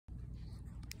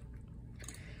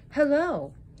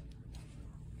Hello,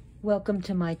 welcome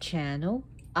to my channel.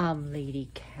 I'm Lady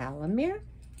Calamere,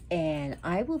 and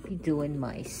I will be doing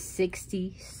my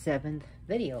 67th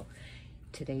video.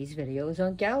 Today's video is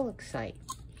on Galaxyite.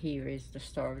 Here is the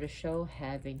star of the show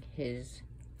having his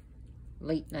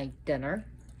late night dinner.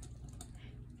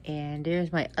 And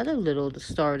there's my other little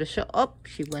star of the show. Oh,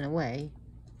 she went away.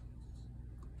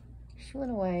 She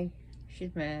went away.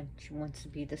 She's mad. She wants to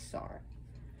be the star.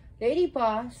 Lady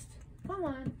Boss, come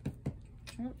on.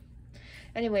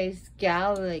 Anyways,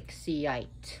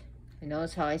 Galaxyite. You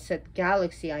notice how I said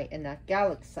Galaxyite and not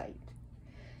Galaxyite.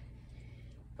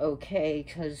 Okay,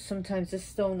 because sometimes this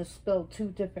stone is spelled two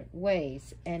different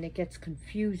ways and it gets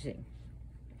confusing.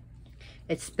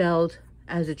 It's spelled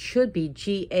as it should be,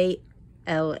 Galaxyite.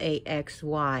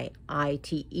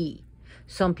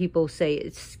 Some people say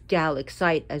it's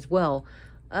Galaxyte as well.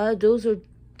 Those are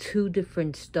two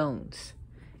different stones.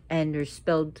 And they're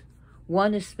spelled,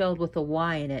 one is spelled with a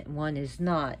Y in it, and one is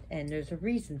not. And there's a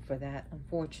reason for that,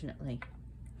 unfortunately.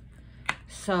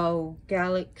 So,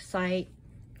 Galaxyite,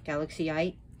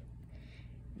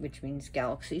 which means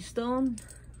galaxy stone,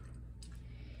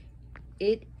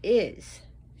 it is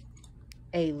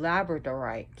a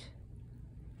labradorite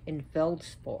in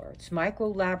feldspar. It's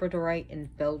micro-labradorite in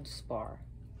feldspar.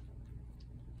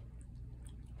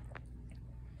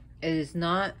 It is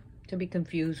not to be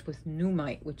confused with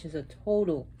numite, which is a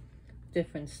total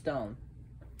different stone.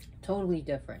 Totally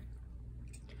different.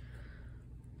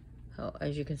 Oh,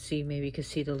 as you can see, maybe you can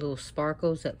see the little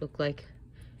sparkles that look like,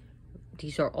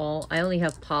 these are all, I only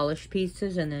have polished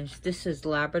pieces, and this is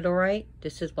labradorite.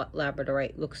 This is what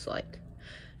labradorite looks like.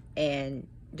 And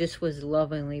this was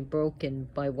lovingly broken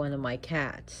by one of my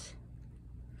cats.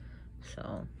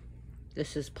 So,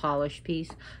 this is polished piece.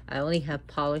 I only have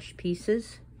polished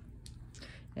pieces.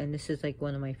 And this is like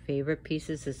one of my favorite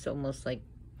pieces. It's almost like,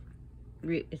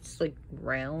 it's like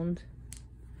round.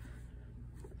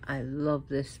 I love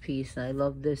this piece and I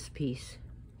love this piece.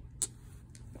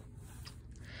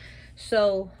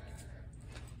 So,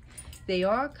 they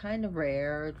are kind of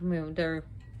rare. I mean, they're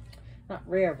not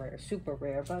rare, super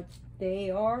rare, but they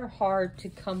are hard to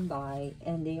come by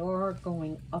and they are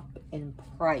going up in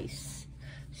price.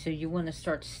 So you want to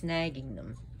start snagging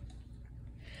them.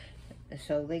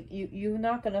 So you're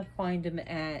not going to find them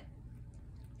at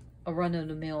a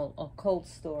run-of-the-mill occult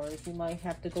stores. You might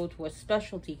have to go to a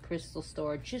specialty crystal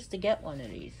store just to get one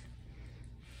of these.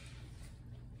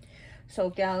 So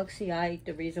Galaxyite,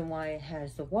 the reason why it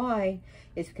has the Y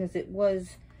is because it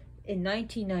was in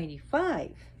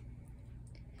 1995.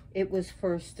 It was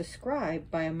first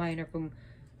described by a miner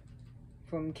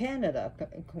from Canada,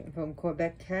 from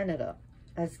Quebec, Canada,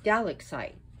 as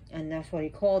Galaxyte. And that's what he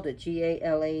called it,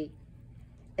 Galaxyte.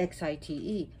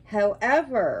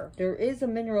 However, there is a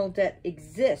mineral that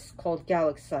exists called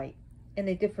Galaxyte in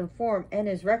a different form and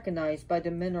is recognized by the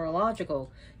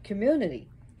mineralogical community.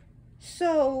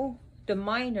 So the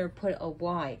miner put a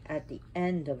Y at the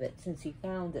end of it since he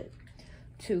found it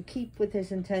to keep with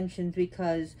his intentions,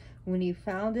 because when he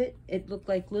found it, it looked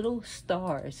like little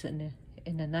stars in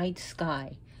the night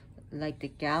sky, like the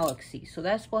galaxy. So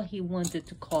that's what he wanted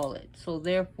to call it. So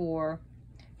therefore,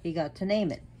 he got to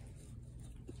name it.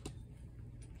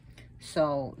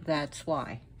 So that's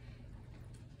why.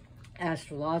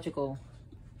 Astrological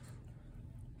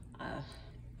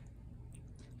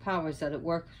powers that it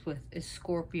works with is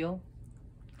Scorpio,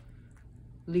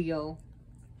 Leo,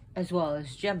 as well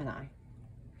as Gemini.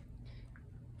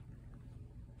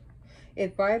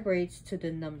 It vibrates to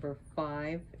the number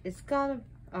 5. It's got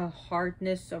a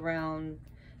hardness around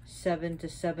 7 to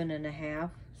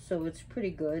 7.5, so it's pretty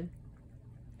good.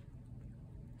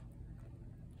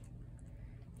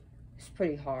 It's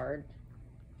pretty hard.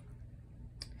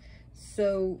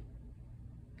 So,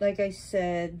 like I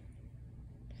said,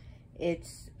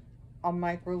 it's a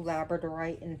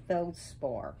micro-labradorite in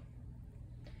feldspar.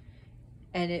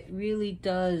 And it really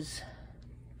does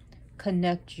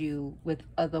connect you with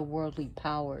otherworldly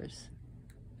powers.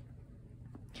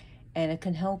 And it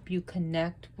can help you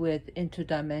connect with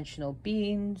interdimensional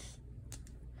beings,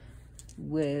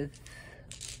 with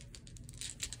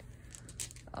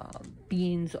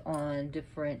beings on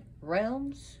different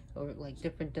realms or like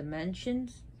different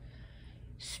dimensions,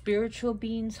 spiritual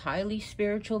beings, highly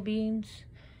spiritual beings,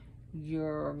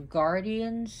 your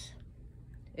guardians.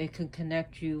 It can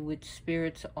connect you with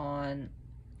spirits on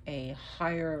a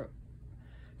higher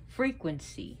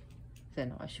frequency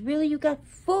than us. Really, you got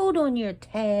food on your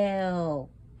tail.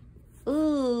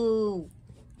 Ooh.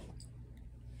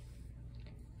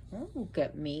 Don't look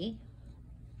at me.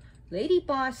 Lady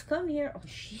Boss, come here. Oh,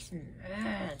 she's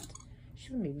mad. She's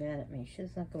gonna be mad at me.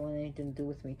 She's not gonna want anything to do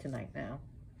with me tonight now.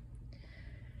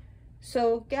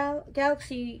 So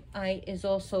Galaxyite is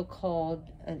also called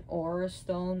an aura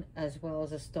stone as well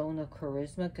as a stone of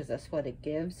charisma, because that's what it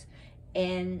gives.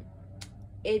 And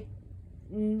it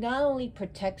not only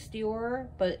protects the aura,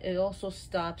 but it also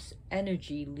stops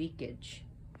energy leakage.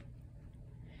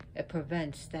 It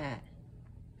prevents that.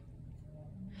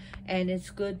 And it's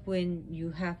good when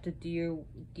you have to deal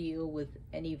with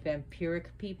any vampiric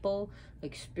people,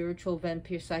 like spiritual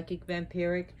vampire, psychic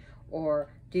vampiric,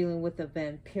 or dealing with a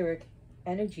vampiric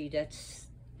energy that's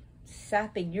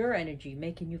sapping your energy,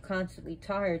 making you constantly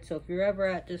tired. So if you're ever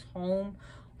at this home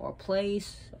or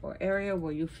place or area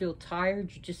where you feel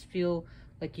tired, you just feel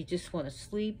like you just want to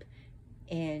sleep,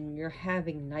 and you're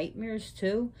having nightmares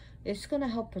too, it's going to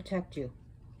help protect you.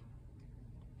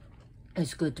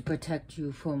 It's good to protect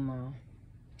you from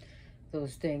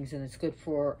those things, and it's good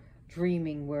for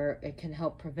dreaming, where it can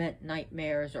help prevent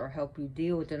nightmares or help you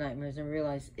deal with the nightmares and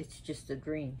realize it's just a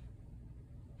dream.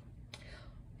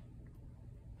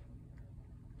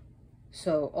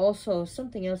 So also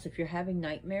something else, if you're having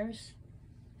nightmares,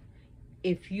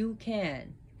 if you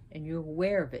can and you're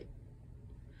aware of it,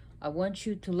 I want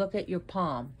you to look at your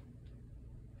palm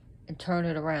and turn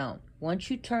it around. Once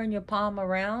you turn your palm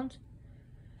around,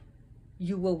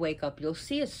 you will wake up. You'll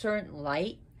see a certain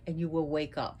light and you will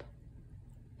wake up.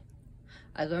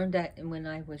 I learned that when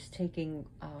I was taking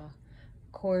a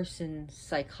course in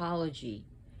psychology,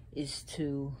 is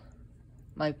to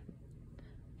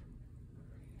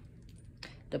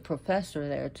the professor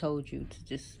there told you to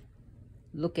just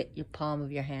look at your palm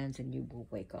of your hands and you will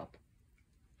wake up.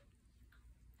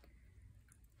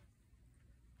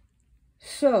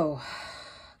 So,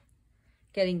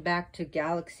 getting back to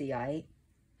Galaxyite,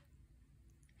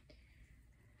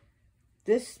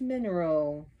 this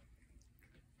mineral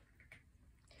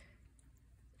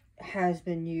has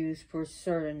been used for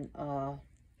certain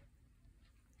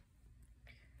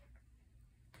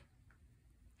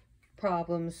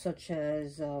problems, such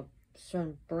as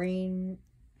certain brain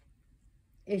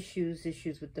issues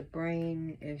with the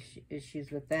brain,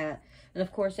 issues with that. And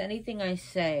of course, anything I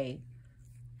say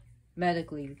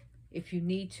medically, if you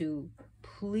need to,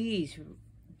 please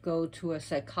go to a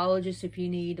psychologist if you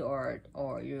need, or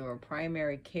your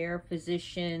primary care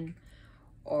physician,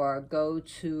 or go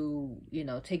to,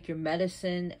 take your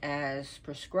medicine as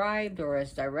prescribed or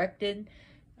as directed.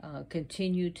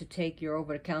 Continue to take your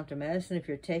over-the-counter medicine if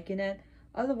you're taking it.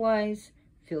 Otherwise,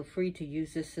 feel free to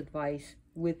use this advice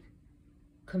with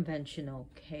conventional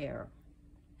care.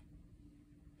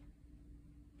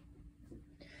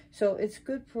 So it's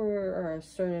good for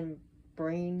certain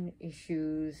brain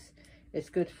issues. It's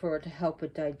good to help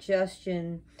with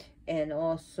digestion. And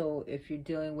also, if you're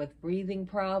dealing with breathing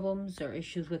problems or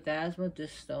issues with asthma,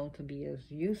 this stone can be of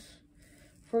use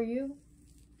for you.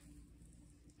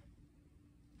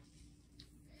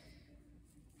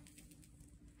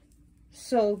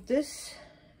 So this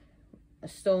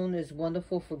stone is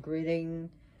wonderful for gritting,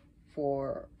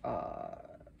 for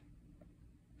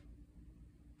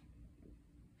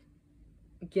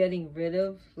getting rid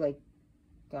of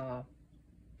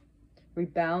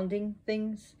rebounding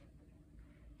things,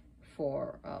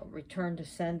 for return to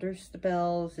sender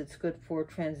spells. It's good for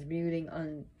transmuting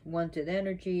unwanted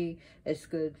energy. It's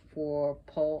good for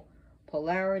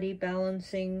polarity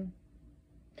balancing.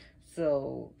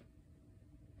 So,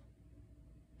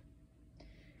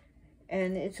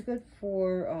 and it's good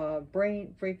for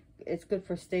it's good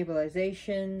for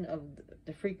stabilization of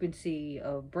the frequency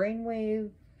of brainwave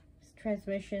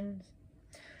transmissions.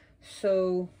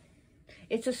 So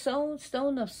it's a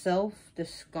stone of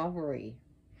self-discovery,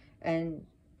 and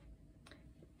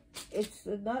it's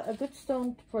not a good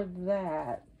stone for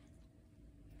that.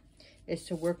 Is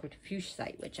to work with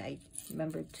fuchsite, which I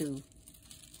remembered to.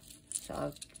 So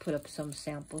I'll put up some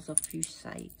samples of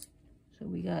fuchsite. So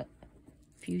we got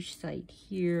fuchsite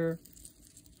here.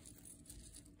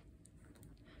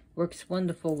 Works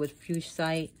wonderful with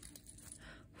fuchsite,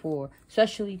 for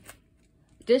especially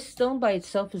this stone by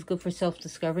itself is good for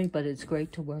self-discovery, but it's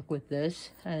great to work with this.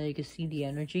 And you can see the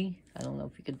energy. I don't know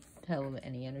if you could tell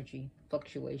any energy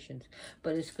fluctuations,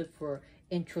 but it's good for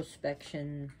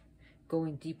introspection,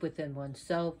 going deep within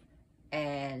oneself,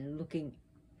 and looking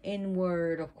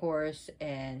inward, of course,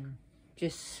 and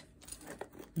just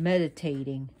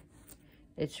meditating.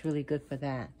 It's really good for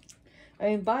that. I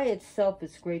mean, by itself,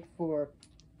 it's great for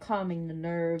calming the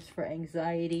nerves, for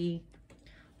anxiety,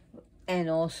 and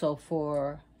also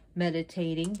for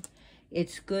meditating.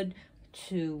 It's good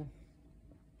to,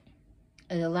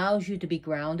 it allows you to be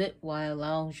grounded, while it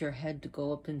allows your head to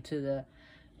go up into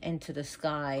the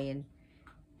sky, and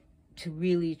to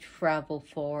really travel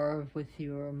forward with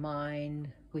your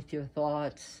mind, with your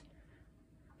thoughts.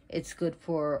 It's good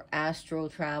for astral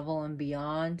travel and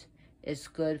beyond. It's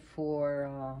good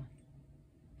for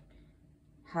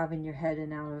having your head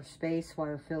in outer space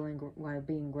while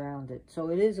being grounded. So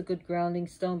it is a good grounding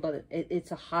stone, but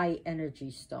it's a high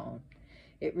energy stone.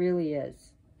 It really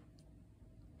is.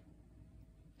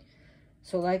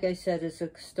 So like I said, it's a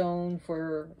stone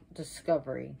for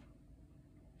discovery.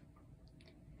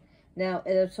 Now,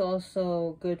 it's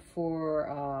also good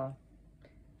for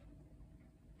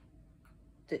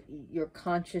your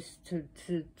conscious, to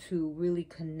really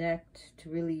connect, to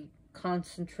really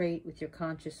concentrate with your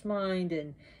conscious mind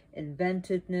and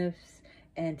inventiveness,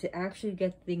 and to actually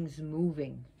get things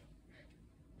moving,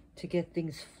 to get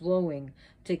things flowing,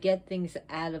 to get things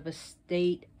out of a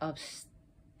state of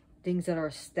things that are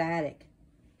static.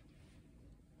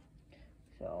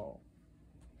 So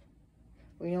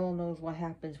we all know what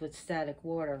happens with static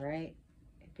water, right?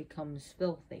 It becomes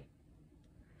filthy.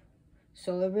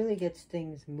 So it really gets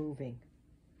things moving.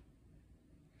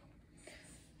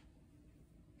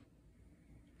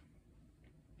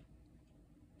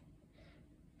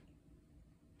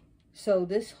 So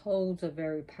this holds a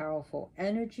very powerful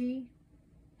energy,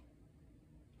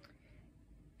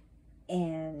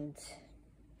 and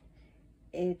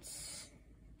it's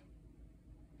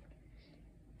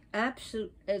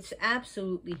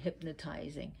absolutely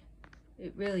hypnotizing.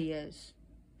 It really is.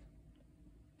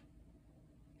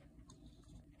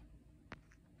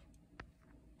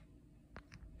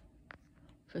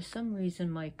 For some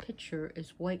reason, my picture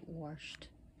is whitewashed.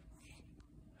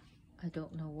 I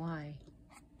don't know why.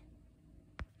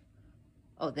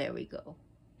 Oh, there we go.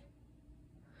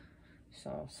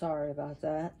 So, sorry about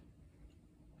that.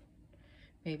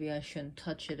 Maybe I shouldn't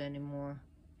touch it anymore.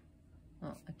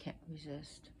 Oh, I can't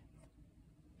resist.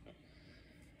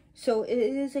 So, it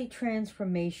is a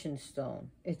transformation stone.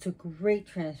 It's a great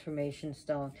transformation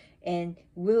stone, and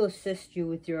will assist you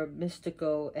with your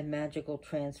mystical and magical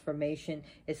transformation.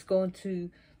 It's going to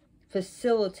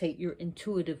facilitate your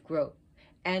intuitive growth,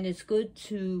 and it's good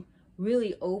to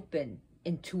really open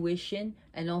intuition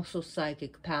and also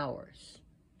psychic powers.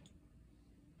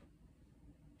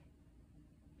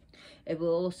 It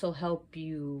will also help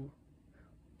you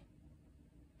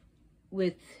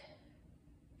with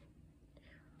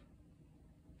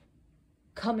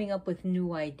coming up with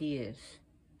new ideas,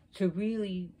 to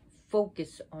really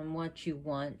focus on what you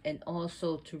want, and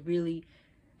also to really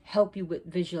help you with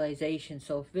visualization.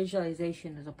 So if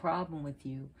visualization is a problem with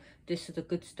you, this is a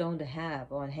good stone to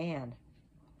have on hand.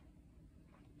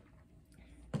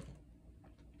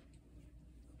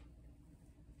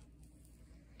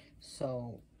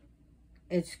 So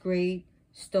it's great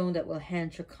stone that will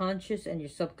enhance your conscious and your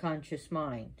subconscious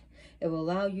mind. It will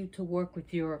allow you to work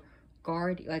with your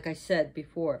like I said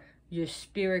before, your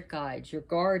spirit guides, your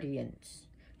guardians,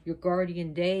 your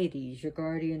guardian deities, your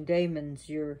guardian daemons,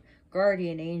 your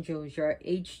guardian angels, your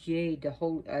HGA, the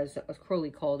whole, as Crowley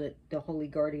called it, the holy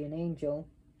guardian angel.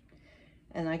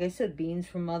 And like I said, beings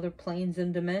from other planes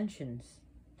and dimensions.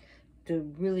 The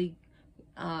really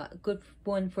good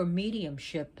one for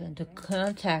mediumship and to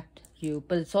contact you,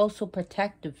 but it's also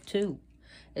protective too.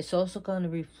 It's also going to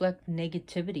reflect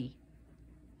negativity.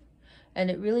 And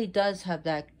it really does have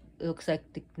that, it looks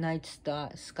like the night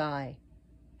sky.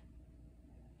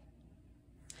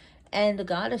 And the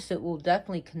goddess that will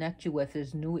definitely connect you with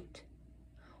is Nuit.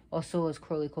 Also as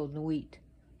Crowley called Nuit.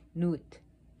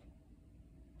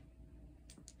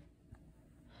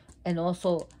 And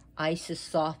also Isis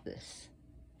Sothis,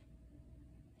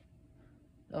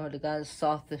 or the goddess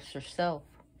Sothis herself.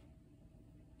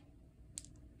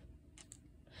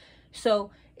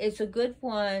 So it's a good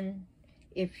one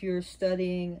if you're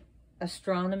studying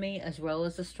astronomy as well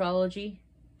as astrology.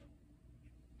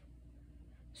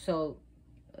 So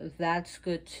that's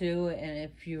good too. And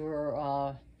if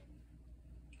you're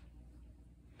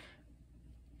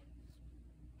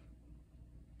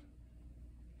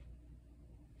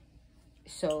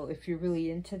so if you're really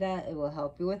into that, it will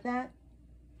help you with that.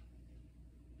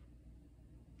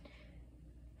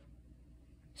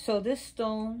 So this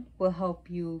stone will help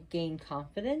you gain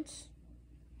confidence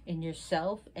in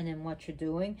yourself and in what you're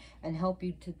doing, and help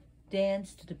you to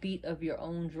dance to the beat of your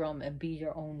own drum and be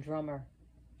your own drummer.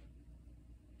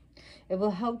 It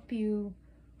will help you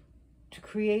to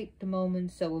create the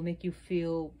moments that will make you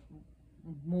feel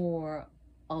more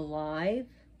alive.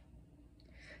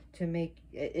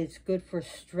 It's good for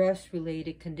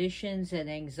stress-related conditions and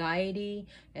anxiety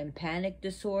and panic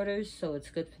disorders, so it's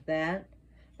good for that.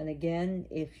 And again,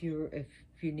 if you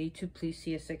need to, please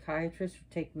see a psychiatrist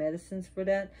or take medicines for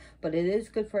that. But it is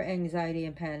good for anxiety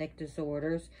and panic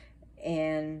disorders.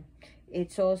 And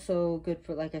it's also good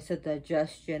for, like I said,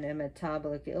 digestion and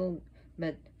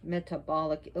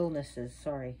metabolic illnesses,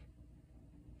 sorry.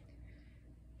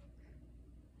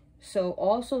 So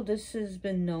also this has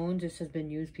been known, this has been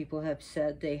used, people have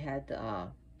said they had,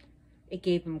 it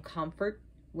gave them comfort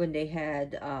when they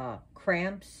had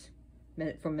cramps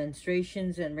from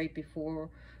menstruations and right before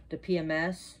the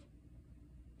PMS.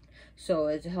 So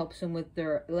it helps them with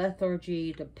their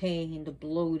lethargy, the pain, the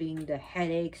bloating, the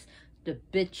headaches, the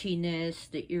bitchiness,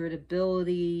 the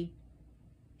irritability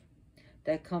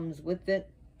that comes with it.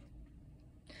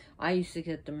 I used to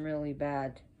get them really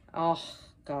bad. Oh,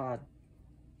 God.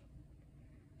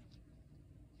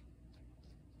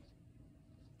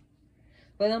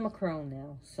 But I'm a crone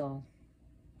now, so.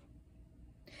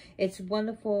 It's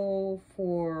wonderful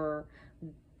for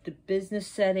the business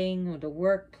setting or the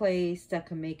workplace that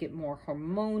can make it more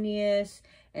harmonious,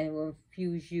 and it will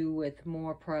infuse you with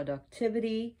more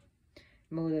productivity,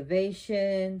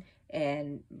 motivation,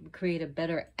 and create a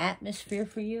better atmosphere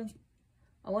for you.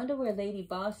 I wonder where Lady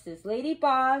Boss is. Lady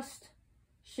Boss,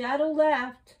 shadow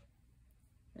left.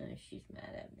 She's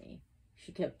mad at me.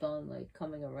 She kept on like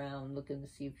coming around looking to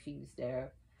see if she's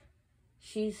there.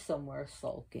 She's somewhere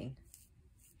sulking.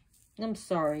 I'm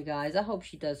sorry, guys. I hope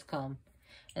she does come.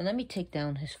 And let me take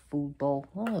down his food bowl.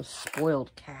 Oh, a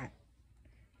spoiled cat.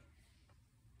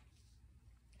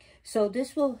 So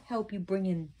this will help you bring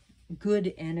in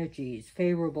good energies,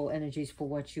 favorable energies for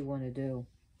what you want to do.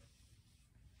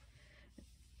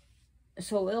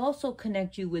 So it'll also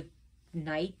connect you with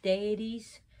night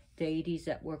deities, deities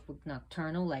that work with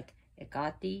nocturnal, like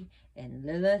Hecate and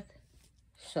Lilith.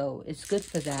 So it's good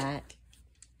for that.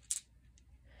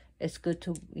 It's good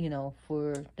to, you know,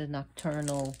 for the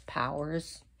nocturnal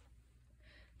powers.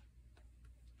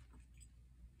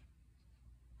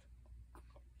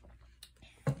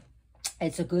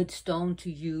 It's a good stone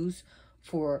to use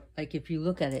for, like, if you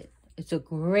look at it, it's a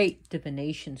great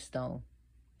divination stone.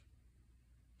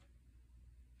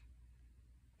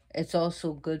 It's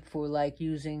also good for, like,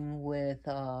 using with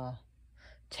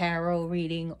tarot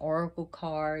reading, oracle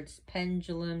cards,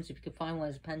 pendulums. If you could find one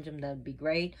as a pendulum, that would be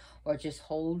great. Or just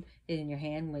hold it in your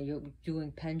hand when you're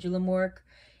doing pendulum work.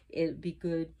 It would be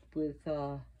good with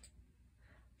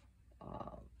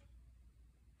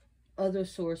other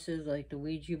sources like the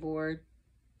Ouija board.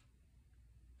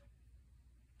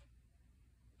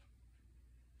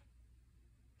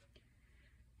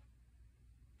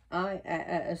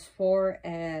 As far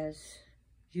as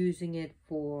using it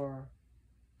for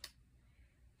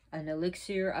an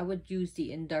elixir, I would use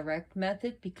the indirect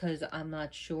method because I'm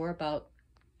not sure about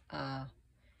how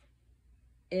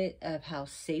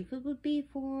safe it would be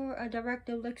for a direct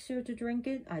elixir to drink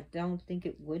it. I don't think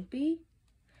it would be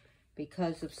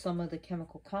because of some of the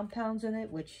chemical compounds in it,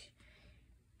 which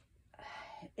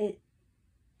it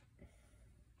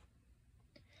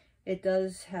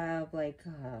does have, like,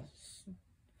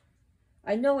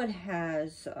 I know it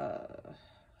has,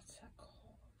 what's that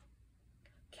called?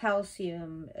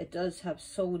 Calcium. It does have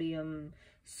sodium,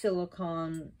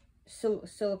 silicone,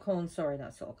 sorry,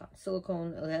 not silicone.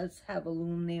 Silicone, it does have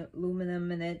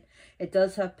aluminum in it. It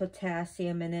does have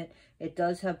potassium in it. It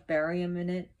does have barium in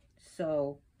it.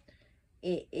 So,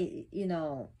 it you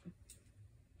know,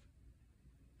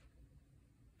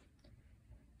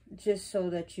 just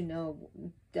so that you know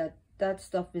that that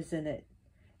stuff is in it.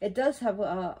 It does have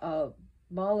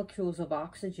molecules of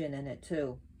oxygen in it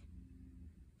too.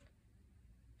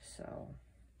 So,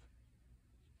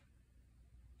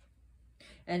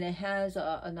 and it has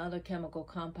another chemical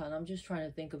compound. I'm just trying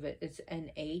to think of it. It's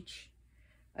NH.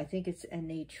 I think it's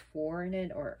NH4 in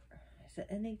it, or is it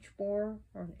NH4 or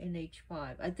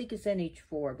NH5? I think it's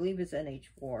NH4. I believe it's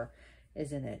NH4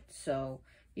 is in it. So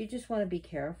you just want to be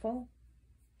careful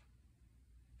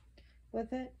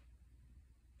with it.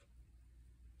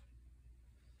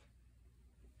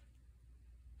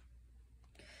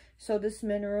 So this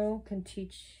mineral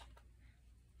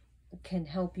can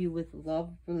help you with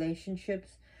love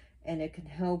relationships, and it can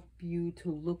help you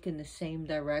to look in the same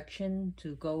direction,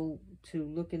 to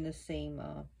look in the same,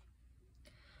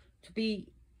 to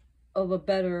be of a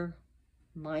better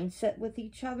mindset with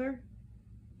each other.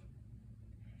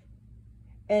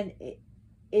 And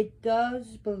it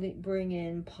does bring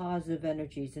in positive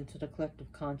energies into the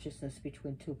collective consciousness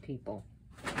between two people.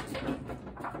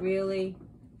 Really?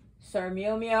 Sir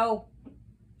Mew Mew,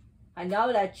 I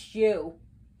know that's you.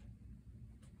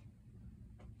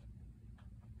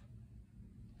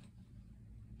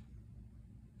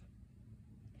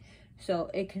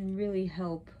 So it can really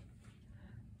help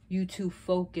you to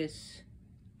focus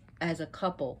as a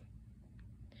couple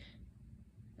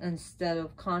instead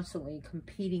of constantly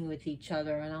competing with each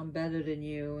other and I'm better than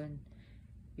you, and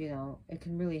you know, it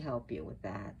can really help you with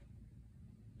that.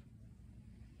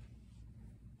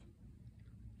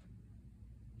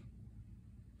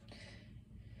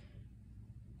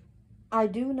 I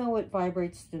do know it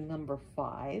vibrates to number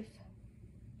 5.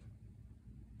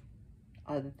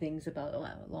 Other things about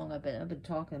how long I've been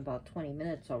talking about 20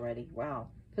 minutes already. Wow.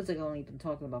 Feels like I've only been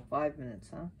talking about 5 minutes,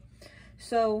 huh?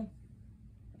 So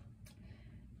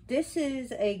this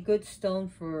is a good stone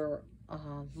for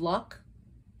luck,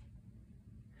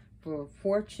 for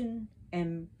fortune,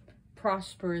 and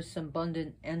prosperous,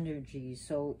 abundant energy.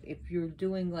 So if you're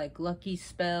doing like lucky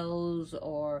spells,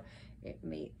 or it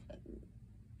may,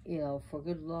 you know, for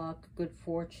good luck, good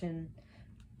fortune,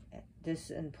 this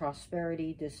and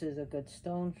prosperity, this is a good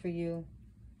stone for you.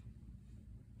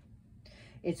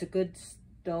 It's a good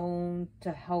stone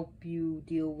to help you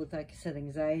deal with, like I said,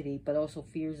 anxiety, but also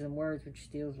fears and worries,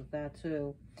 which deals with that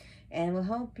too. And will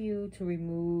help you to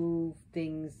remove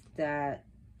things that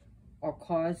are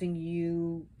causing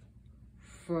you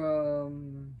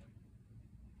from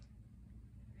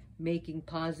making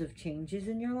positive changes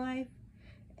in your life.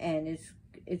 And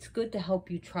it's good to help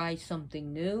you try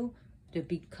something new, to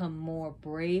become more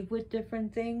brave with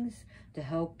different things, to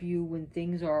help you when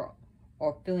things are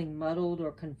feeling muddled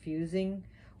or confusing,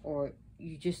 or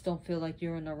you just don't feel like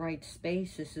you're in the right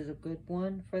space. This is a good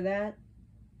one for that.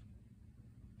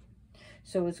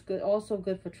 So it's good, also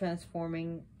good for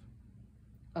transforming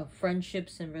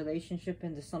friendships and relationship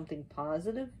into something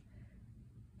positive.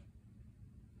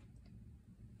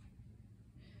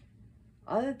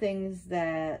 Other things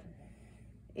that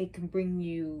it can bring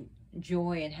you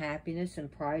joy and happiness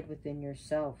and pride within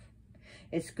yourself.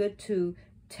 It's good to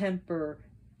temper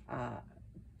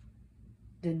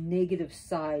the negative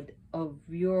side of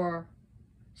your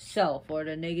self, or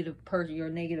the negative your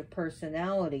negative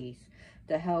personalities,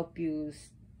 to help you,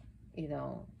 you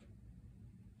know,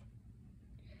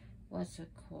 what's it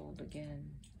called again?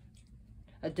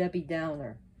 A Debbie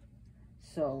Downer.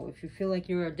 So if you feel like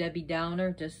you're a Debbie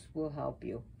Downer, this will help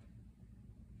you.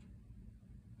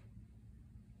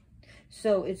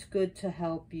 So it's good to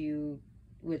help you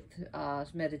with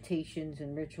meditations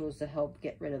and rituals to help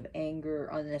get rid of anger,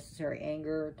 unnecessary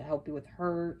anger, to help you with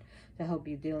hurt, to help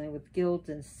you dealing with guilt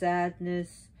and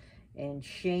sadness and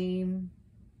shame,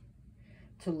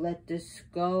 to let this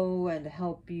go, and to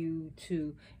help you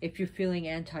to, if you're feeling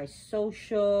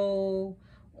antisocial,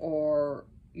 or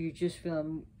you're just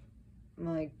feeling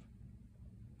like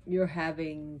you're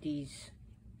having these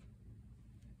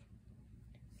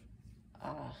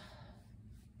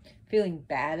feeling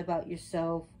bad about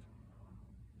yourself,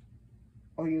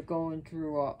 or you're going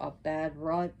through a bad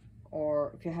rut,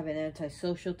 or if you're having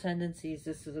antisocial tendencies,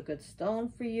 this is a good stone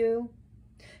for you,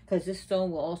 because this stone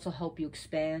will also help you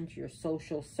expand your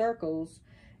social circles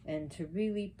and to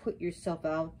really put yourself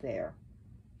out there.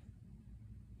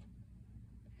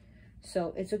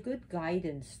 So it's a good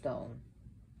guidance stone.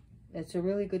 It's a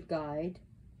really good guide.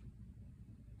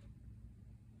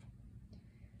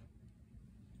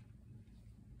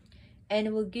 And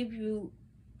it will give you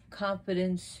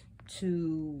confidence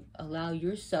to allow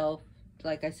yourself,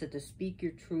 like I said, to speak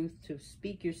your truth, to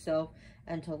speak yourself,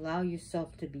 and to allow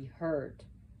yourself to be heard.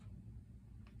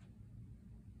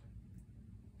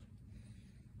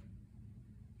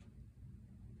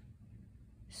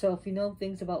 So if you know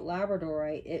things about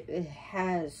labradorite, it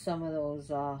has some of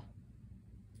those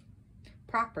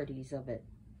properties of it.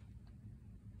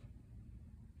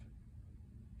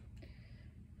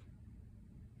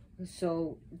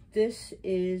 So this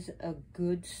is a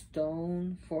good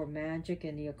stone for magic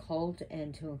and the occult,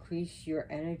 and to increase your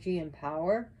energy and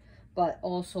power, but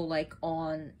also like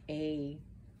on a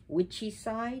witchy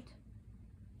side.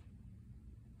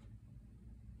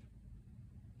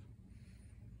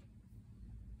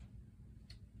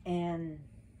 And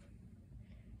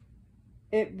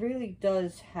it really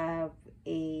does have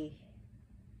a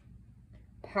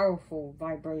powerful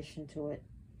vibration to it.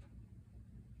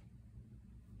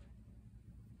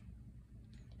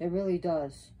 It really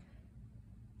does.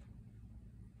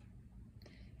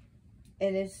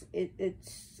 And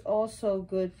it's also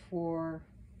good for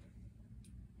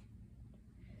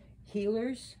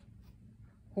healers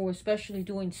who are especially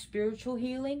doing spiritual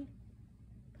healing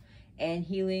and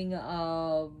healing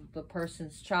of the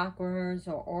person's chakras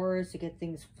or auras to get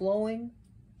things flowing,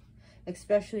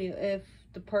 especially if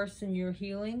the person you're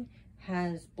healing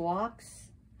has blocks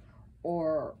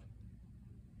or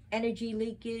energy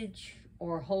leakage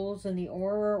or holes in the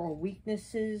aura or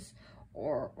weaknesses,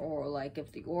 or like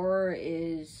if the aura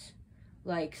is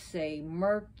like, say,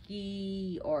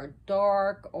 murky or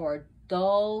dark or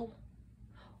dull,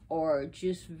 or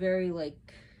just very like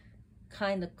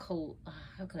kind of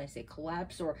how can I say,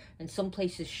 collapse, or in some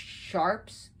places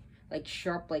sharps, like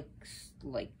sharp, like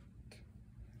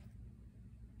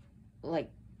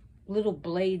little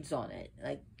blades on it,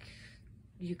 like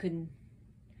you can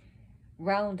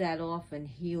round that off and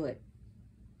heal it.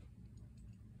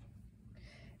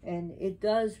 And it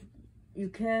does, you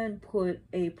can put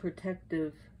a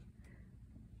protective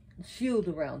shield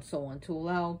around someone to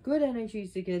allow good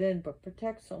energies to get in, but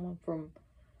protect someone from,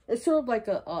 it's sort of like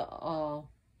oh,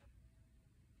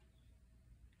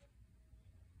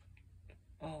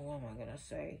 what am I gonna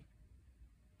say?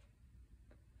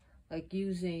 Like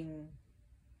using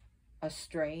a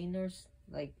strain, or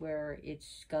like where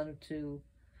it's going to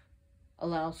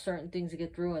allow certain things to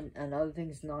get through and other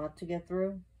things not to get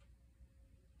through.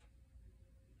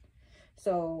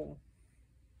 So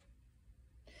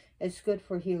it's good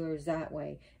for healers that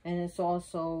way. And it's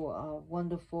also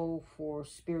wonderful for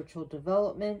spiritual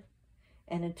development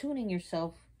and attuning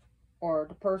yourself or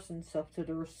the person's self to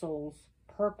their soul's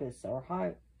purpose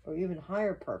or even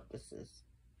higher purposes.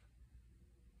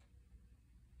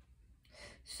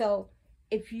 So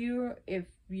if your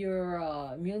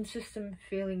immune system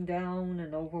feeling down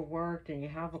and overworked and you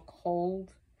have a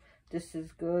cold, this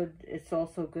is good. It's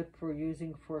also good for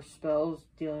using for spells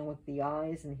dealing with the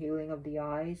eyes and healing of the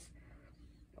eyes.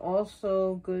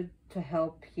 Also good to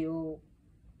help heal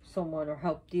someone or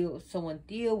help someone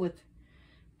deal with,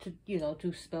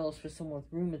 do spells for someone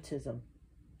with rheumatism.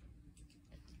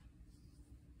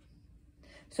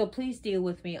 So please deal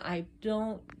with me. I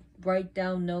don't write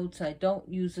down notes. I don't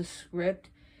use a script.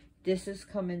 This is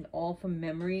coming all from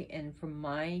memory and from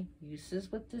my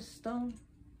uses with this stone.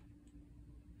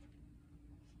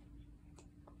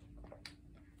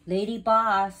 Lady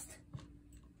Boss,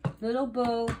 little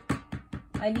boo,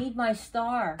 I need my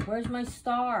star. Where's my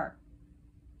star?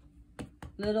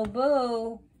 Little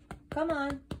boo, come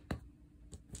on.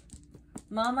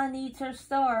 Mama needs her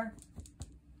star.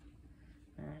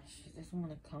 She doesn't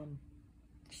want to come.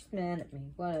 She's mad at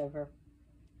me. Whatever.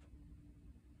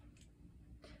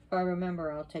 If I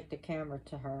remember, I'll take the camera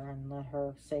to her and let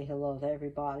her say hello to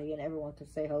everybody, and everyone can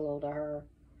say hello to her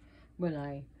when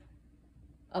I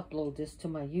upload this to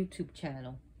my YouTube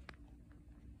channel.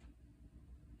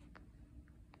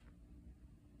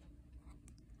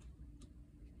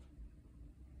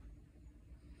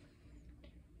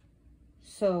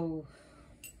 So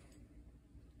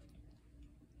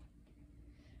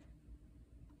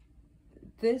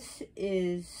this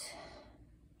is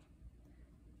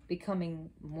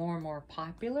becoming more and more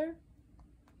popular,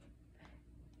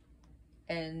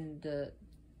 and the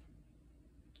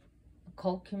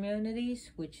occult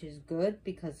communities, which is good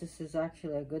because this is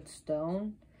actually a good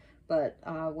stone. But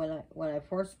when I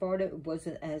first bought it, it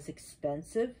wasn't as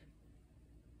expensive,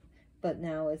 but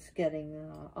now it's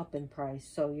getting up in price,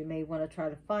 so you may want to try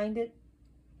to find it.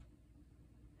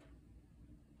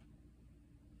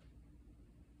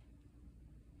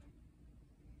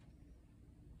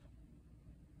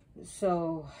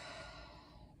 So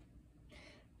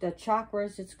the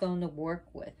chakras it's going to work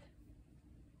with,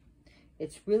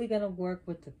 it's really going to work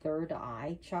with the third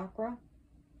eye chakra.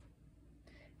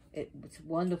 It's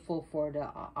wonderful for the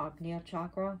Agnya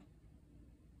chakra.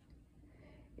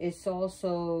 It's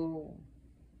also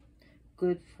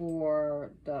good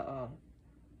for the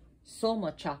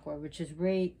Soma chakra, which is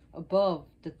right above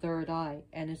the third eye.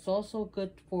 And it's also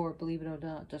good for, believe it or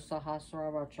not, the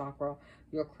Sahasrara chakra,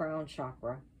 your crown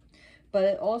chakra. But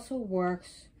it also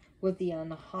works with the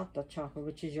Anahata chakra,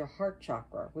 which is your heart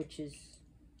chakra, which is,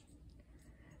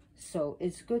 so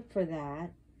it's good for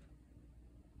that.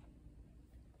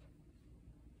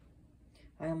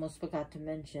 I almost forgot to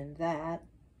mention that.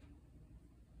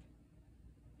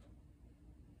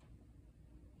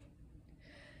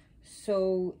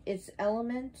 So its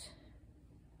element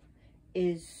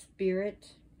is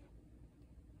spirit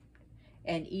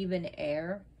and even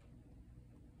air.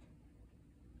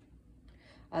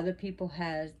 Other people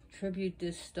attribute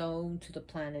this stone to the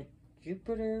planet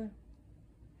Jupiter.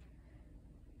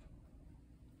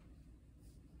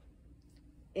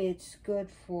 It's good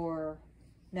for,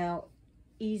 now,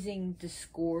 easing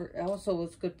discord. Also,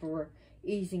 it's good for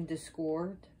easing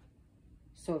discord.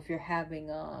 So if you're having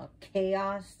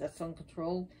chaos that's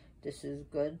uncontrolled, this is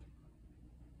good.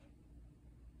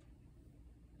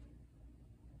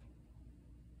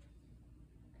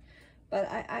 But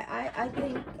I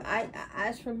think,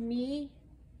 as for me,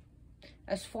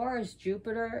 as far as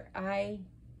Jupiter, I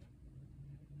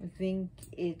think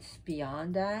it's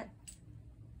beyond that.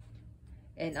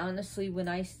 And honestly, when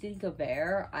I think of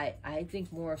air, I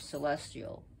think more of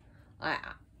celestial.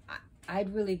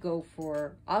 I'd really go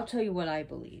for, I'll tell you what I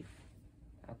believe,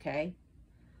 okay?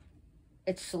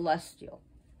 It's celestial.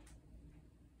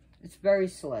 It's very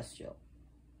celestial.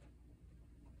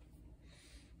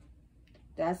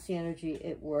 That's the energy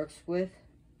it works with.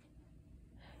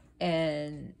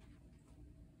 And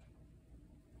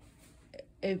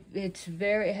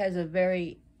it has a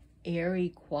very airy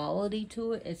quality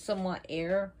to it. It's somewhat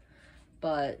air,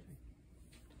 but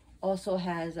also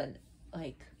has a,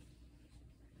 like,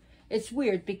 it's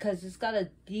weird because it's got a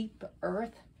deep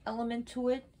earth element to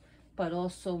it, but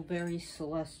also very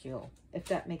celestial, if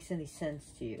that makes any sense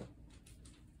to you.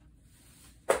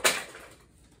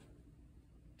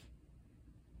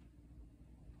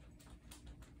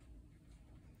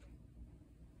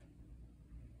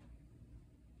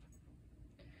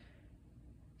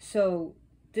 So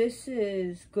this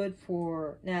is good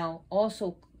for, now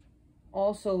also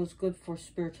is good for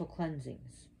spiritual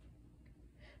cleansings.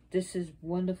 This is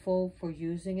wonderful for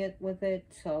using it with it,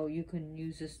 so you can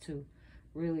use this to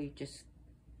really just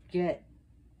get,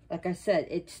 like I said,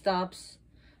 it stops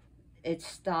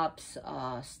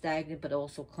stagnant, but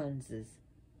also cleanses.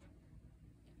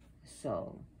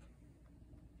 So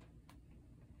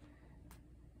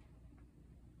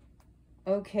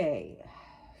okay,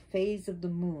 phase of the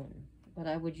moon, what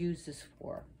I would use this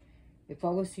for. If I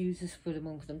was to use this for the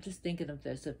moon, because I'm just thinking of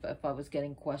this, if I was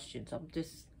getting questions, I'm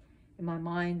just, in my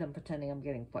mind, I'm pretending I'm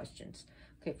getting questions.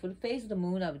 Okay, for the phase of the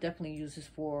moon, I would definitely use this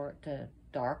for the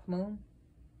dark moon.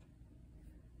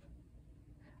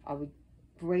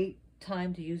 Great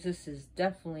time to use this is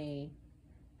definitely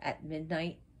at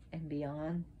midnight and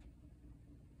beyond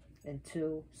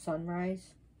until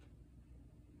sunrise.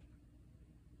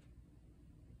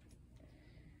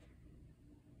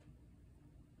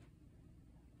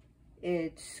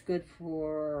 It's good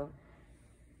for,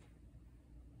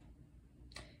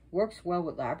 works well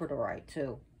with labradorite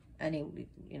too.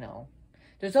 You know,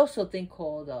 there's also a thing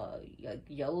called a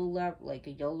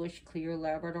yellowish clear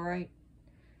labradorite,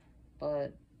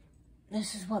 but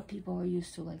this is what people are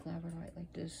used to, like labradorite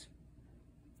like this,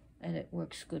 and it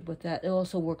works good with that. It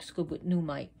also works good with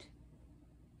pneumite.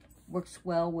 Works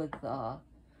well with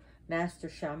master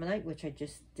shamanite, which I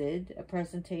just did a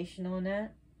presentation on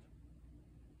that.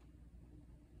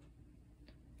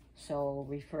 So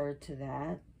refer to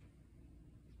that.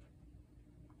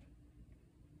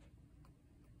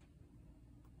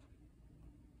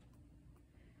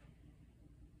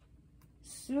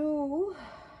 So,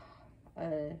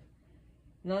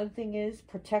 another thing is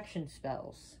protection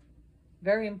spells.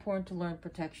 Very important to learn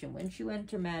protection. Once you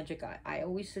enter magic, I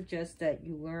always suggest that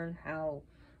you learn how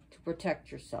to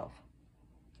protect yourself.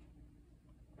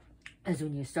 As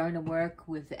when you're starting to work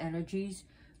with the energies,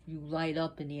 you light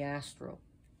up in the astral.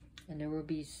 And there will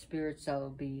be spirits that will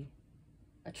be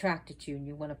attracted to you, and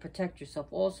you want to protect yourself.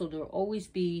 Also, there will always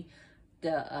be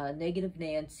the negative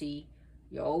Nancy.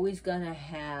 You're always going to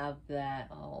have that,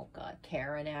 oh God,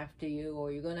 Karen after you,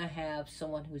 or you're going to have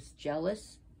someone who's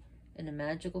jealous in the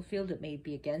magical field that may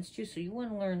be against you. So you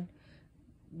want to learn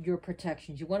your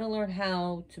protections. You want to learn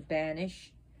how to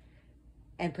banish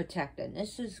and protect. And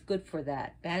this is good for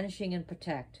that, banishing and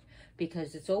protect,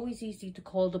 because it's always easy to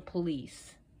call the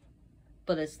police,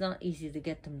 but it's not easy to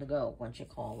get them to go once you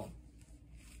call them.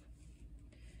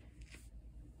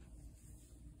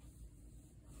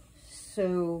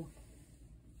 So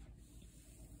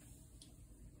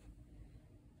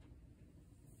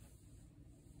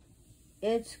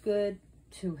it's good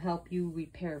to help you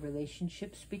repair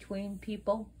relationships between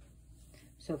people.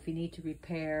 So if you need to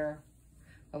repair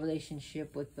a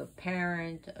relationship with a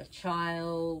parent, a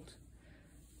child,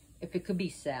 if it could be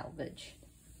salvaged,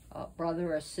 a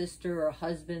brother, a sister, a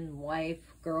husband,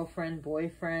 wife, girlfriend,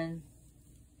 boyfriend,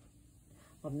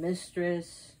 a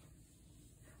mistress.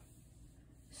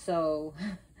 So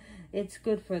it's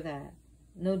good for that.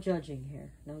 No judging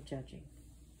here, no judging.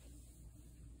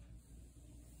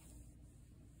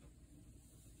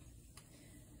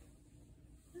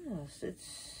 Yes,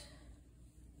 it's,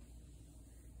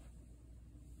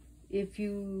 if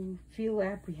you feel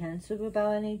apprehensive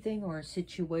about anything or a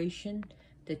situation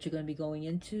that you're going to be going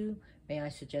into, may I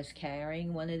suggest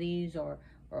carrying one of these, or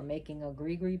making a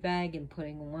gree-gree bag and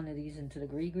putting one of these into the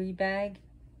gree-gree bag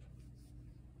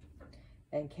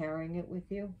and carrying it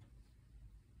with you.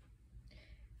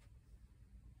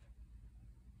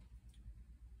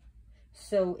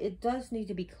 So it does need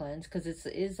to be cleansed, because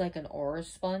it is like an aura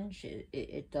sponge.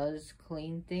 It does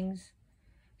clean things.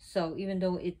 So even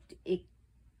though it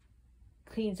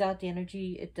cleans out the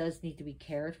energy, it does need to be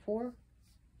cared for.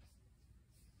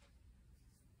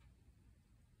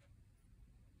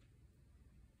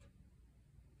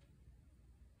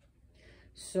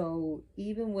 So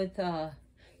even with,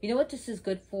 you know what this is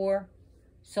good for?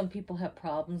 Some people have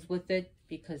problems with it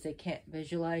because they can't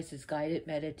visualize, as guided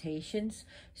meditations.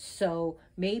 So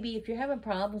maybe if you're having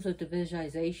problems with the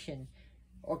visualization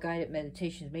or guided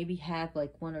meditations, maybe have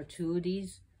like 1 or 2 of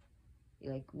these,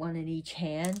 like one in each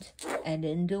hand, and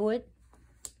then do it.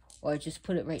 or just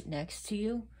put it right next to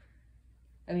you.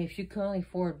 I mean, if you can only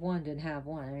afford one, then have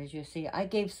one. As you see, I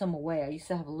gave some away. I used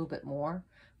to have a little bit more,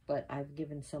 but I've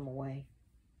given some away.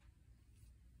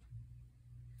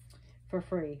 For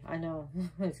free, I know,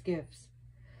 as gifts.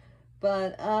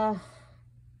 But,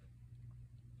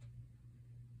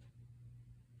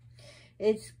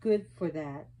 it's good for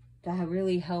that, to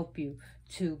really help you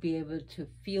to be able to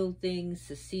feel things,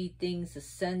 to see things, to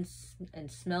sense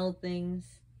and smell things.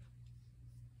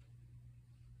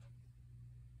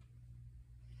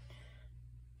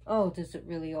 Oh, does it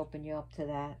really open you up to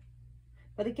that?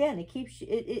 But again, it keeps you,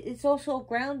 it's also a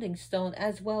grounding stone,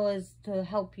 as well as to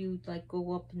help you like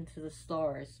go up into the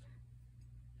stars.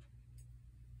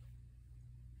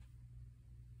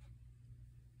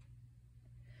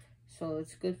 So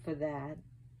it's good for that.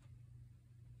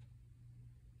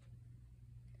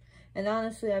 And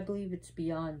honestly, I believe it's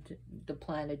beyond the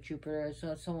planet Jupiter.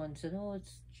 So someone said, oh,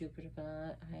 it's Jupiter,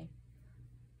 but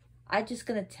I just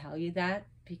gonna tell you that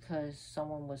because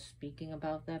someone was speaking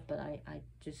about that, but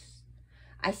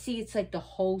I see it's like the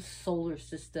whole solar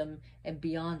system and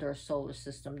beyond our solar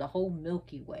system, the whole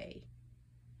Milky Way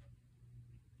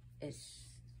is,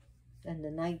 and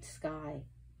the night sky.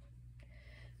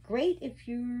 Great if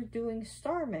you're doing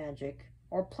star magic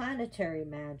or planetary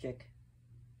magic.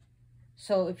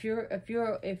 So if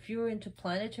you're into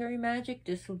planetary magic,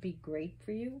 this would be great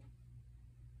for you.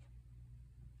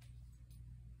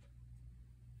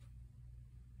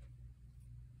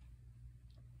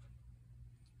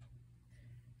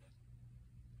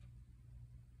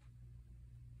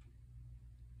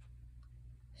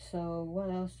 So what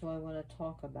else do I want to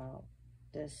talk about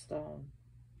this stone?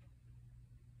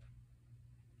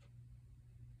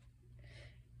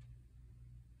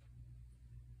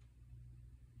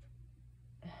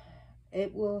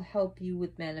 It will help you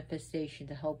with manifestation,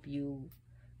 to help you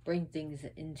bring things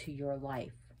into your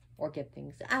life or get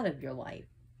things out of your life,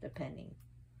 depending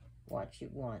what you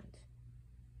want.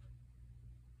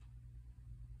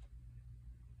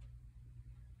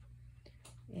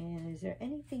 And is there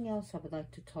anything else I would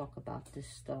like to talk about this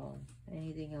stone?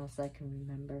 Anything else I can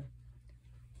remember?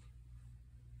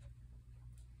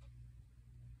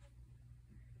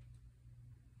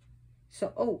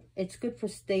 So, oh, it's good for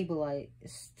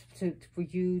for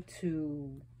you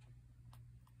to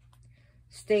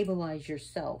stabilize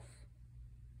yourself.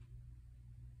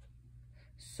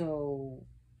 So,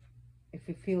 if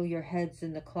you feel your head's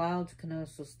in the clouds, it can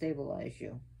also stabilize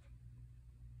you.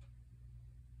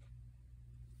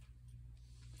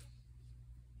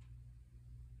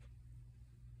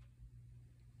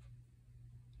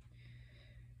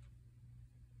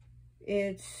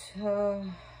 It's,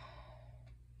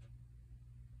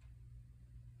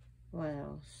 what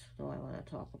else do I want to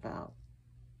talk about?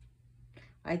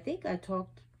 I think I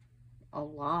talked a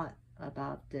lot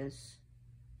about this.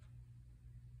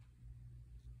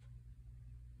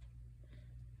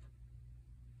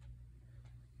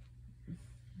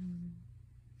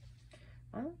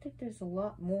 I don't think there's a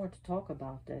lot more to talk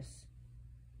about this.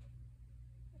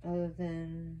 Other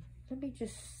than, let me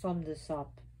just sum this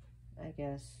up, I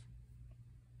guess.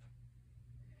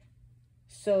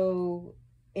 So,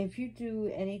 if you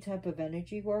do any type of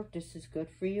energy work, this is good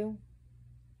for you.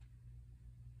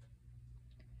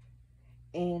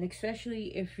 And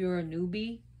especially if you're a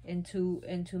newbie into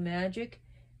magic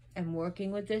and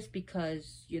working with this,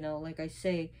 because, you know, like I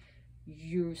say,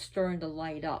 you're starting to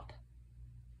light up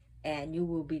and you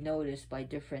will be noticed by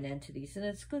different entities. And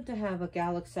it's good to have a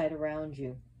Galaxyte around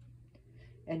you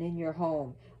and in your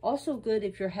home. Also good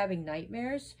if you're having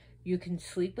nightmares, you can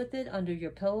sleep with it under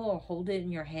your pillow or hold it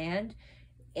in your hand.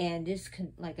 And this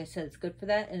can, like I said, it's good for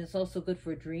that. And it's also good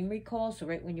for dream recall. So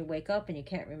right when you wake up and you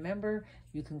can't remember,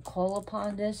 you can call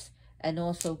upon this. And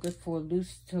also good for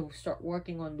to start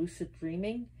working on lucid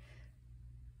dreaming.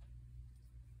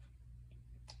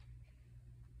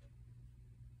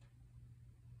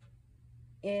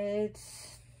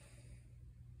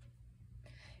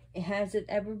 Has it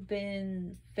ever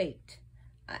been faked?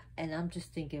 And I'm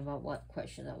just thinking about what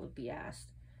question that would be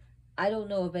asked. I don't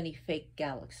know of any fake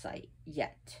Galaxyte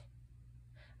yet.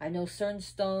 I know certain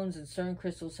stones and certain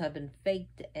crystals have been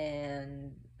faked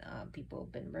and people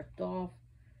have been ripped off.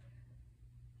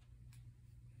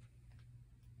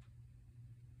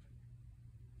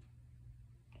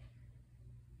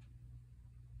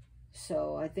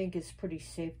 So I think it's pretty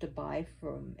safe to buy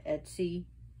from Etsy.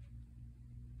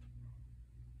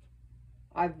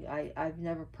 I've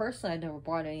never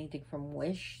bought anything from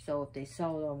Wish, so if they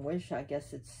sell it on Wish, I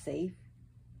guess it's safe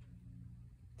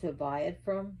to buy it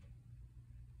from.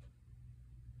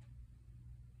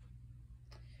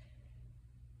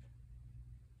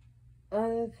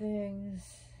 Other things,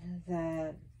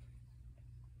 that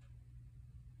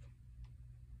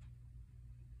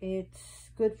it's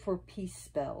good for peace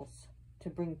spells, to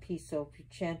bring peace. So if you're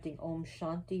chanting Om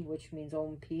Shanti, which means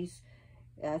Om Peace,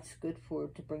 that's good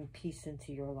to bring peace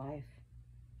into your life.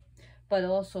 But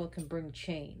also it can bring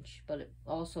change, but it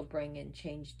also bring in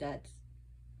change that's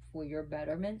for your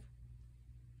betterment.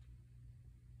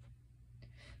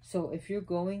 So if you're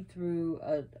going through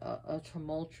a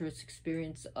tumultuous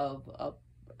experience of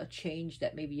a change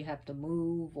that maybe you have to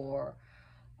move, or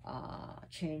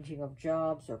changing of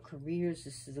jobs or careers,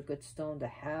 this is a good stone to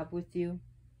have with you.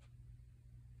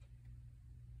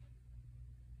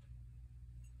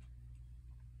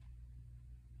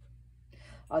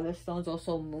 Other stones,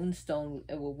 also moonstone,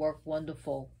 it will work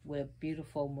wonderful with a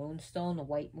beautiful moonstone, a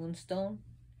white moonstone.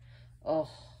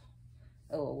 Oh,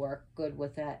 it will work good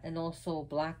with that. And also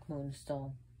black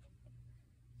moonstone.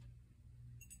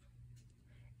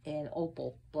 And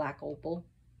opal, black opal.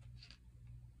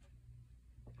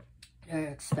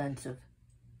 Very expensive.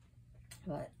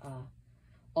 But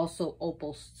also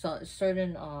opal,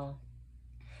 certain,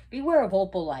 beware of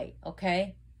opalite,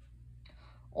 okay?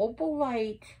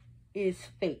 Opalite is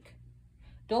fake.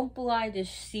 Don't buy this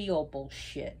sea opal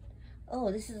shit.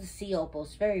 Oh, this is a sea opal.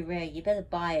 It's very rare. You better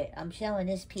buy it. I'm selling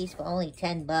this piece for only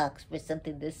 $10 for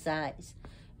something this size.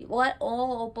 What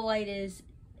all opalite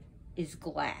is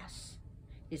glass.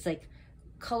 It's like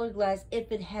colored glass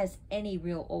if it has any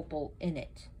real opal in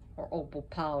it, or opal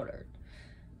powdered.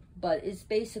 But it's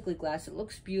basically glass. It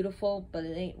looks beautiful, but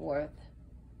it ain't worth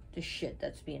the shit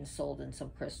that's being sold in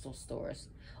some crystal stores.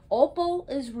 Opal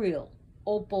is real.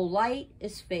 Opalite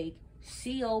is fake.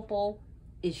 Sea opal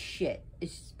is shit.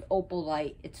 It's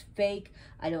opalite. It's fake.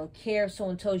 I don't care if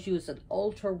someone tells you it's an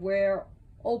ultra rare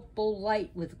opalite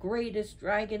with greatest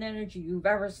dragon energy you've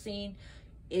ever seen.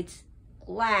 It's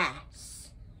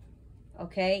glass.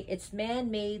 Okay? It's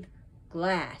man-made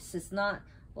glass. It's not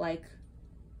like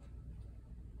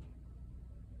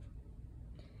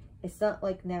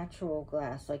natural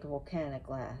glass, like volcanic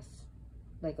glass,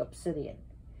 like obsidian.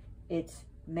 It's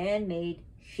man-made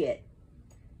shit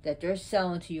that they're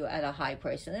selling to you at a high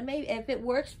price. And then maybe if it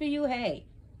works for you, hey,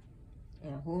 you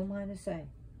know, who am I to say?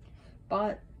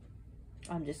 But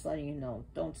I'm just letting you know,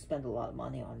 don't spend a lot of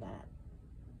money on that.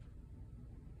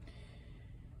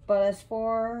 But as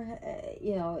for,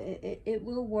 you know, it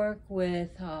will work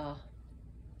with,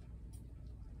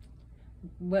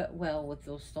 well, with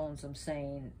those stones I'm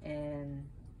saying. And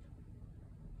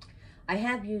I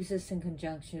have used this in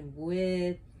conjunction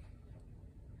with,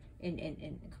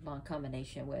 in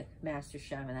combination with Master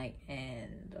Shamanite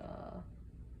and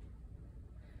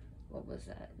what was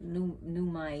that?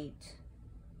 Numite.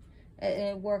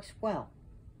 It works well.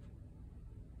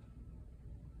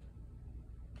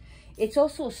 It's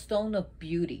also a stone of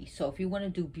beauty. So if you want to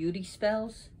do beauty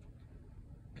spells,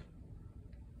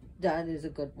 that is a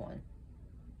good one.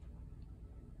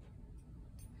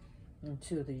 And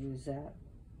two, to use that.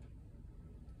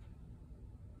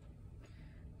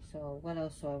 So what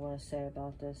else do I want to say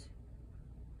about this?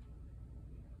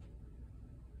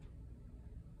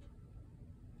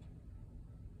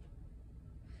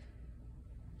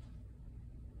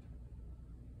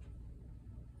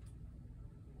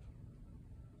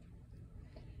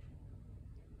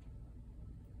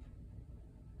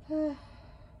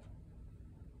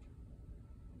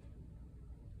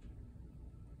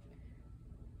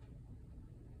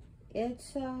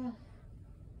 It's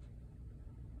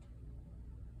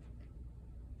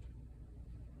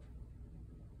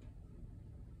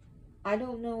I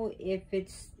don't know if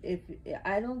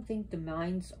I don't think the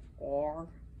mines are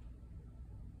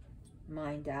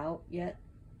mined out yet.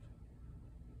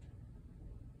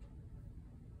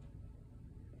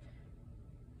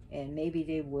 And maybe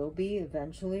they will be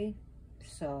eventually.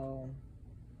 So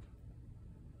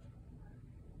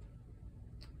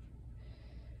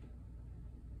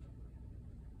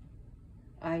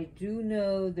I do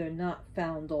know they're not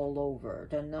found all over.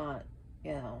 They're not,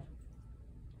 you know.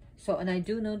 So, and I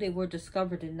do know they were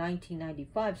discovered in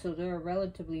 1995, so they're a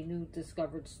relatively new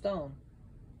discovered stone.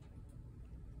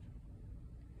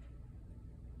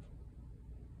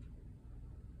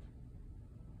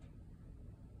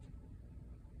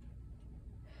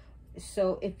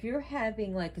 So if you're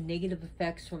having like negative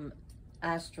effects from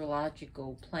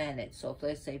astrological planets, so if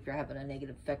let's say if you're having a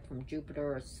negative effect from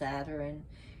Jupiter or Saturn,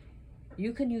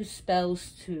 you can use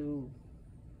spells to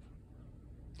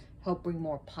help bring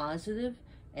more positive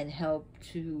and help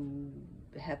to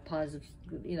have positive,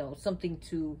 you know, something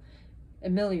to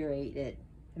ameliorate it,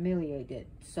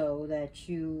 so that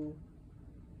you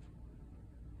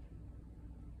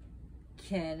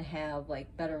can have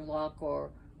like better luck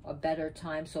or a better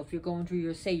time. So if you're going through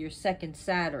your, say, your second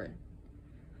Saturn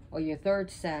or your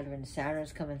third Saturn,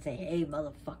 Saturn's come and say, hey,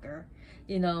 motherfucker,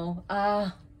 you know,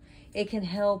 it can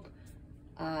help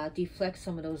deflect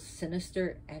some of those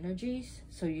sinister energies.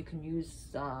 So you can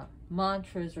use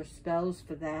mantras or spells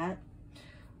for that.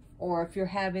 Or if you're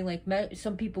having, like,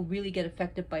 some people really get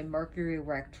affected by Mercury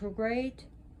retrograde,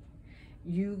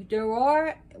 there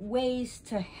are ways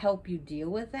to help you deal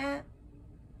with that.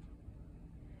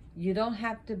 You don't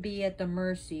have to be at the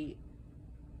mercy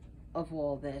of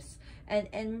all this. And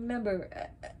remember,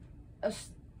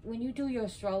 when you do your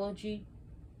astrology,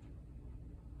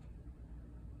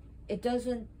 it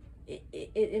doesn't,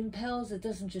 it impels, it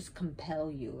doesn't just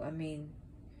compel you. I mean,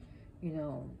 you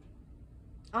know,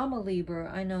 I'm a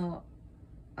Libra. I know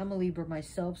I'm a Libra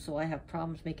myself, so I have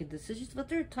problems making decisions. But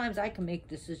there are times I can make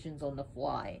decisions on the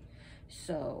fly.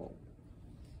 So,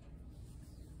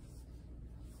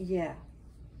 yeah.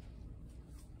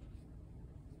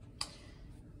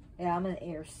 Yeah, I'm an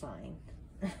air sign.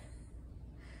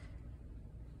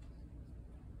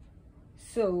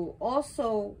 So,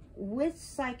 also, with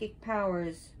psychic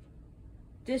powers,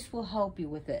 this will help you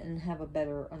with it and have a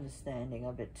better understanding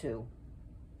of it, too.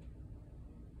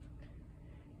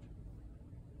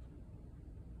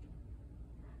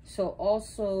 So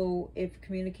also, if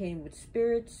communicating with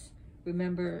spirits,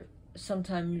 remember,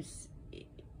 sometimes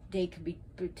they could be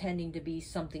pretending to be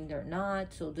something they're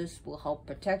not. So this will help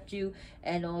protect you,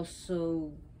 and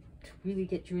also to really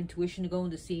get your intuition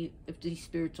going to see if these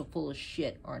spirits are full of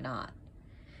shit or not.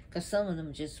 Because some of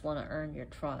them just want to earn your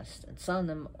trust, and some of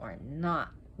them are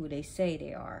not who they say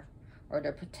they are, or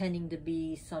they're pretending to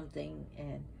be something.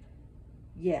 And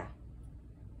yeah.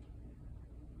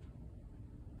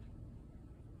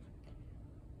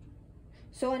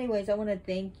 So anyways, I want to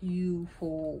thank you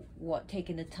for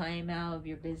taking the time out of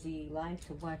your busy life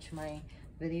to watch my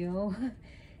video.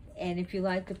 And if you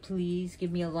like it, please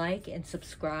give me a like and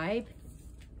subscribe.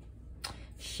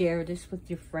 Share this with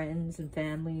your friends and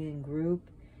family and group.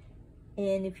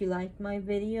 And if you like my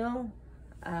video,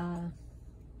 what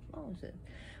was it?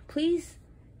 Please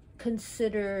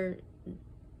consider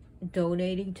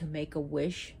donating to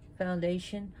Make-A-Wish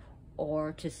Foundation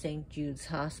or to St. Jude's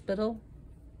Hospital.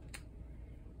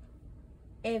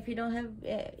 If you don't have,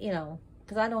 you know,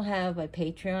 because I don't have a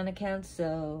Patreon account,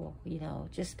 so, you know,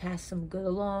 just pass some good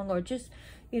along, or just,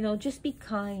 you know, just be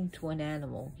kind to an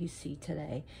animal you see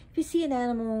today. If you see an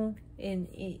animal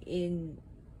in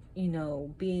you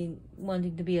know,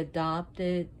 wanting to be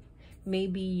adopted,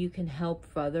 maybe you can help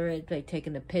further it by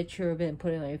taking a picture of it and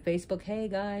putting it on your Facebook. Hey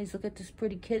guys, look at this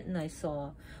pretty kitten I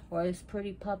saw, or this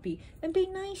pretty puppy, and be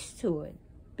nice to it.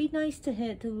 Be nice to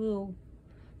the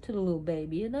little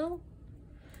baby, you know.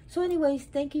 So anyways,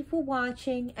 thank you for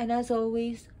watching, and as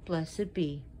always, blessed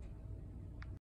be.